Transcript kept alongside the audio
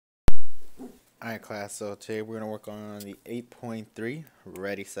Alright class, so today we're going to work on the 8.3,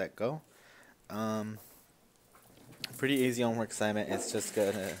 ready, set, go. Um, Pretty easy homework assignment, it's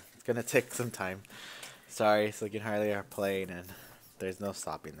gonna take some time. Sorry, so you can hardly are playing and there's no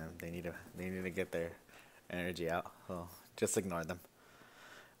stopping them. They need to get their energy out, so just ignore them.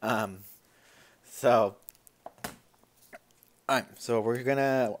 Um, so, alright, so we're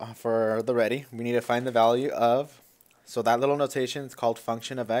gonna, for the ready, we need to find the value of, so that little notation is called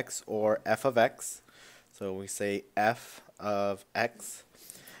function of x or f of x. So we say f of x.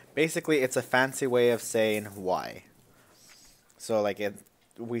 Basically, it's a fancy way of saying y. So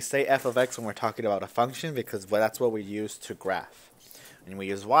we say f of x when we're talking about a function because that's what we use to graph. And we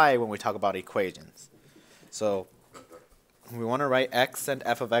use y when we talk about equations. So we want to write x and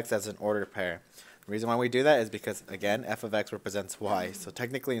f of x as an ordered pair. The reason why we do that is because, again, f of x represents y. So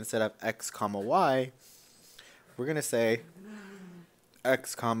technically, instead of x comma y, we're going to say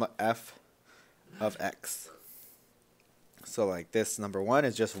x comma f of x. So like this number 1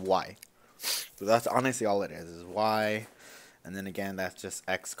 is just y. So that's honestly all it is y. And then again, that's just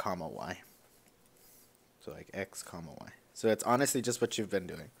x comma y. So like x comma y. So it's honestly just what you've been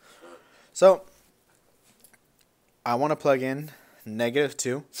doing. So I want to plug in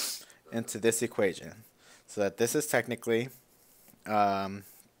 -2 into this equation. So that this is technically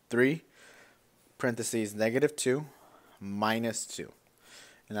 3 parentheses -2 minus 2.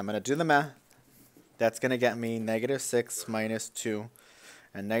 And I'm going to do the math. That's going to get me -6 minus 2.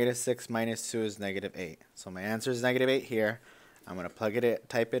 And -6 minus 2 is -8. So my answer is -8 here. I'm going to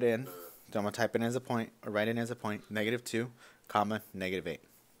type it in. So I'm going to type it in as a point, or write it in as a point, -2, comma, -8.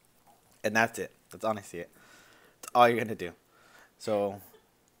 And that's it. That's honestly it. That's all you're going to do. So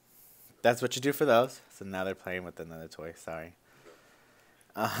that's what you do for those. So now they're playing with another toy. Sorry.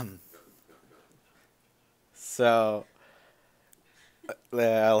 So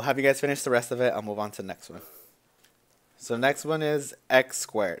I'll have you guys finish the rest of it. I'll move on to the next one. So next one is x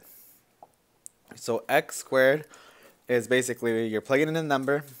squared. So x squared is basically you're plugging in a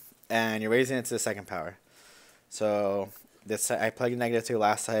number and you're raising it to the second power. So this I plugged in -2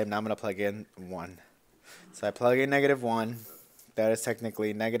 last time. Now I'm going to plug in 1. So I plug in -1. That is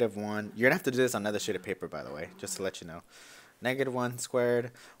technically -1. You're going to have to do this on another sheet of paper, by the way, just to let you know. -1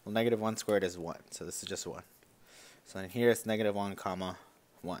 squared. Well, -1 squared is 1. So this is just 1. So in here it's -1 comma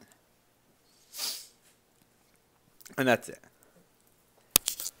 1. And that's it.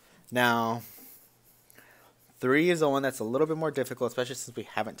 Now, 3 is the one that's a little bit more difficult, especially since we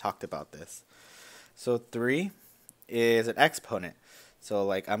haven't talked about this. So 3 is an exponent. So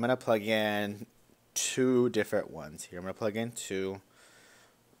like I'm going to plug in 2 different ones here. I'm going to plug in 2,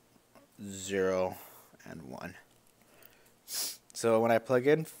 0, and 1. So when I plug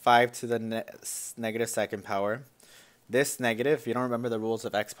in 5 to the negative second power, this negative, if you don't remember the rules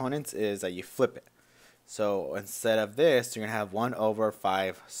of exponents, is that you flip it. So instead of this, you're going to have 1 over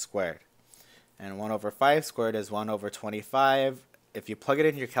 5 squared. And 1 over 5 squared is 1 over 25. If you plug it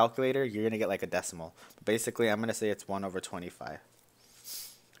in your calculator, you're going to get like a decimal. But basically, I'm going to say it's 1 over 25.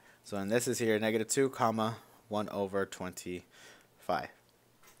 So and this is here, -2, comma, 1 over 25.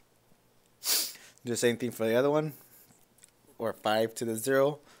 Do the same thing for the other one. Or 5 to the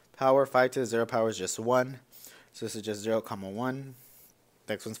 0 power. 5 to the 0 power is just 1. So this is just 0, comma 1.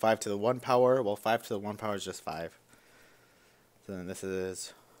 Next one's 5 to the 1 power. Well, 5 to the 1 power is just 5. So then this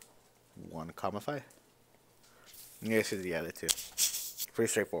is 1, comma 5. And this is the other two. Pretty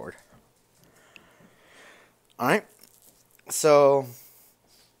straightforward. Alright. So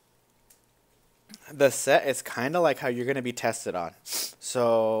the set is kind of like how you're going to be tested on.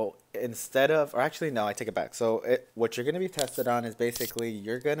 So instead of, or actually no, I take it back. So what you're going to be tested on is basically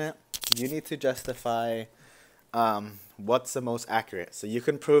you need to justify what's the most accurate. So you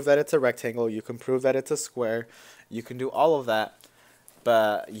can prove that it's a rectangle, you can prove that it's a square, you can do all of that,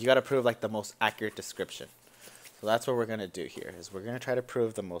 but you got to prove like the most accurate description. So that's what we're going to do here, is we're going to try to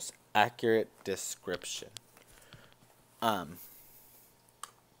prove the most accurate description.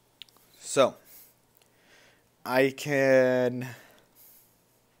 So I can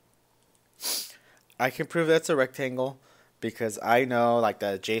prove that's a rectangle because I know like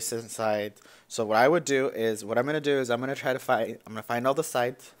the adjacent sides. So what I'm going to do is I'm going to find all the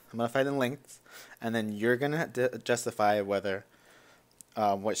sides, I'm going to find the lengths, and then you're going to justify whether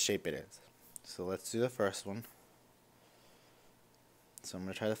what shape it is. So let's do the first one. So I'm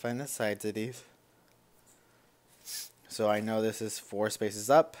going to try to find the sides of these. So I know this is 4 spaces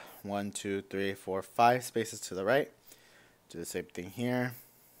up, 1, 2, 3, 4, 5 spaces to the right. Do the same thing here.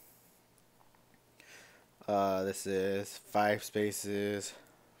 This is 5 spaces,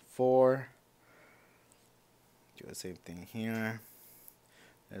 4. Do the same thing here.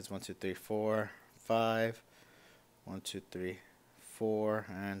 There's 1, 2, 3, 4, 5. 1, 2, 3, 4,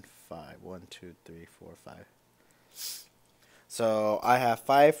 and 5. 1, 2, 3, 4, 5. So I have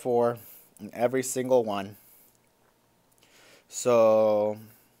 5, 4 in every single one. So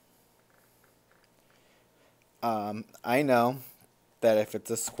I know that if it's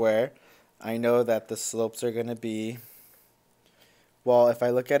a square, I know that the slopes are going to be, well, if I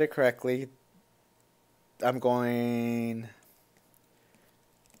look at it correctly, I'm going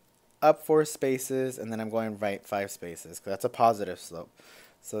up 4 spaces and then I'm going right 5 spaces because that's a positive slope.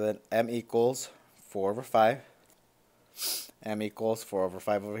 So then m equals 4 over 5. M equals 4 over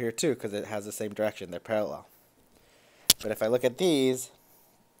 5 over here too because it has the same direction. They're parallel. But if I look at these,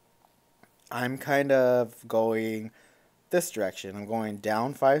 I'm kind of going this direction. I'm going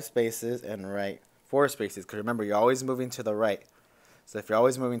down 5 spaces and right 4 spaces because remember, you're always moving to the right. So if you're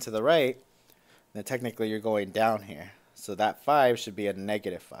always moving to the right, then technically you're going down here. So that 5 should be a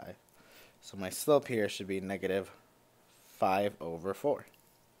negative 5. So my slope here should be negative 5 over 4.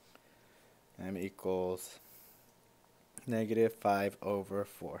 M equals negative 5 over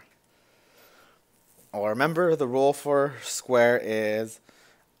 4. Well, remember the rule for square is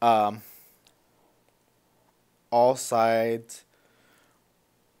all sides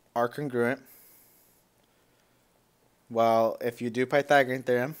are congruent. Well, if you do Pythagorean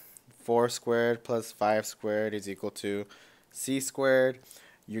theorem, 4 squared plus 5 squared is equal to c squared.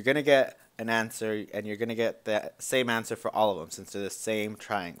 You're going to get an answer, and you're going to get the same answer for all of them since they're the same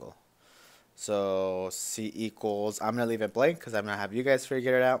triangle. So c equals, I'm going to leave it blank because I'm going to have you guys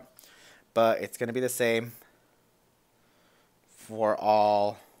figure it out. But it's going to be the same for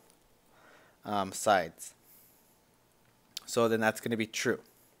all sides. So then that's going to be true.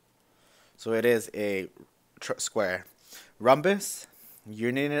 So it is a square. Rhombus,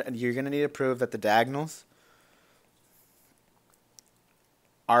 you're going to need to prove that the diagonals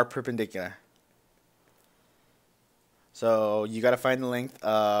are perpendicular. So you got to find the length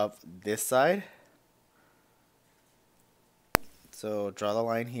of this side. So draw the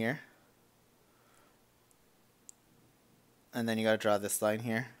line here. And then you got to draw this line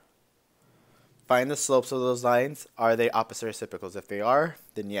here. Find the slopes of those lines. Are they opposite reciprocals? If they are,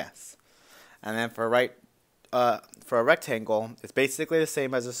 then yes. And then for a rectangle, it's basically the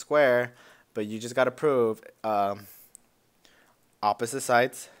same as a square, but you just got to prove opposite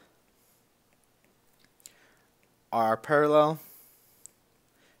sides are parallel,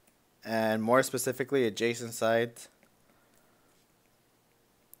 and more specifically, adjacent sides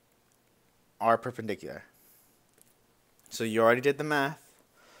are perpendicular. So you already did the math.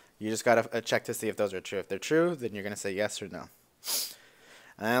 You just got to check to see if those are true. If they're true, then you're going to say yes or no.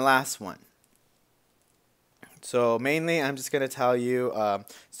 And then last one. So mainly, I'm just going to tell you,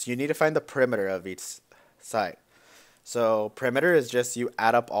 so you need to find the perimeter of each side. So perimeter is just you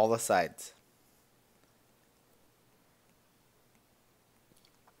add up all the sides.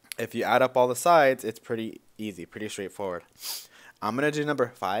 If you add up all the sides, it's pretty easy, pretty straightforward. I'm going to do number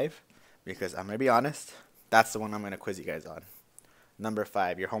 5 because I'm going to be honest, that's the one I'm going to quiz you guys on. Number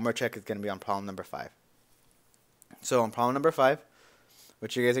 5. Your homework check is going to be on problem number 5. So on problem number 5,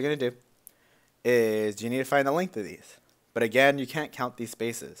 what you guys are going to do is you need to find the length of these. But again, you can't count these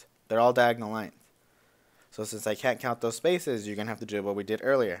spaces. They're all diagonal lines. So since I can't count those spaces, you're going to have to do what we did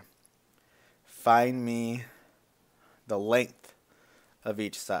earlier. Find me the length of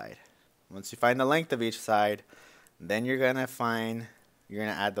each side. Once you find the length of each side, then you're going to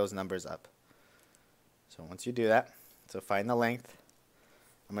add those numbers up. So once you do that, so find the length.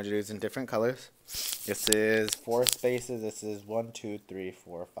 I'm going to do these in different colors. This is 4 spaces. This is 1, 2, 3,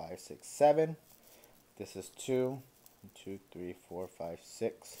 4, 5, 6, 7. This is 2, 2, 3, 4, 5,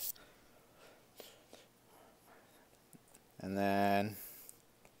 6. And then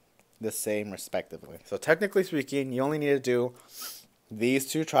the same respectively. So technically speaking, you only need to do these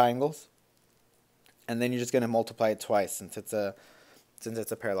 2 triangles, and then you're just going to multiply it twice since it's a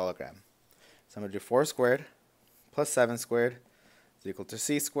parallelogram. So I'm going to do 4 squared plus 7 squared is equal to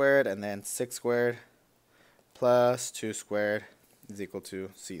c squared, and then 6 squared plus 2 squared is equal to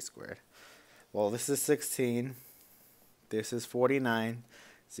c squared. Well, this is 16. This is 49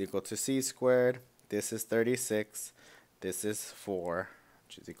 is equal to c squared. This is 36. This is 4,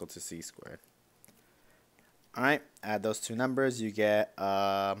 which is equal to c squared. Alright, add those 2 numbers. You get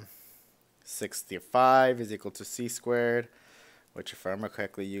 65 is equal to c squared, which if I remember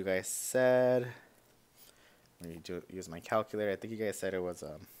correctly, you guys said, let me use my calculator, I think you guys said it was,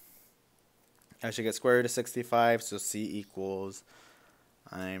 I should get square root of 65, so c equals,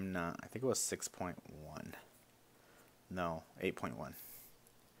 I think it was 6.1. No, 8.1.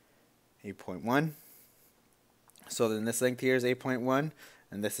 8.1. So then this length here is 8.1,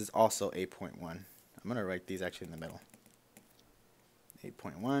 and this is also 8.1. I'm going to write these actually in the middle.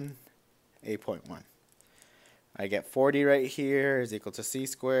 8.1, 8.1. I get 40 right here is equal to c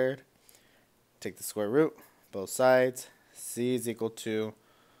squared. Take the square root, both sides. C is equal to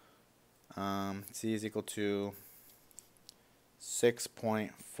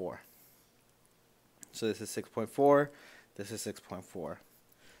 6.4. So this is 6.4. This is 6.4.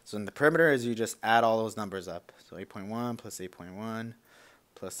 So in the perimeter is you just add all those numbers up. So 8.1 plus 8.1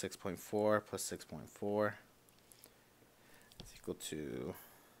 plus 6.4 plus 6.4 is equal to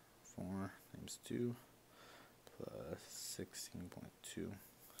 4 times 2 plus 16.2.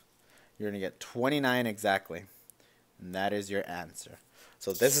 You're going to get 29 exactly. And that is your answer.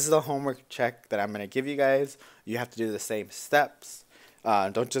 So this is the homework check that I'm going to give you guys. You have to do the same steps.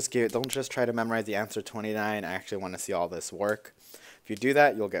 Don't just try to memorize the answer 29. I actually want to see all this work. If you do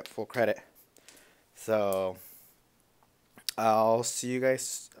that, you'll get full credit. So I'll see you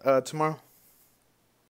guys tomorrow.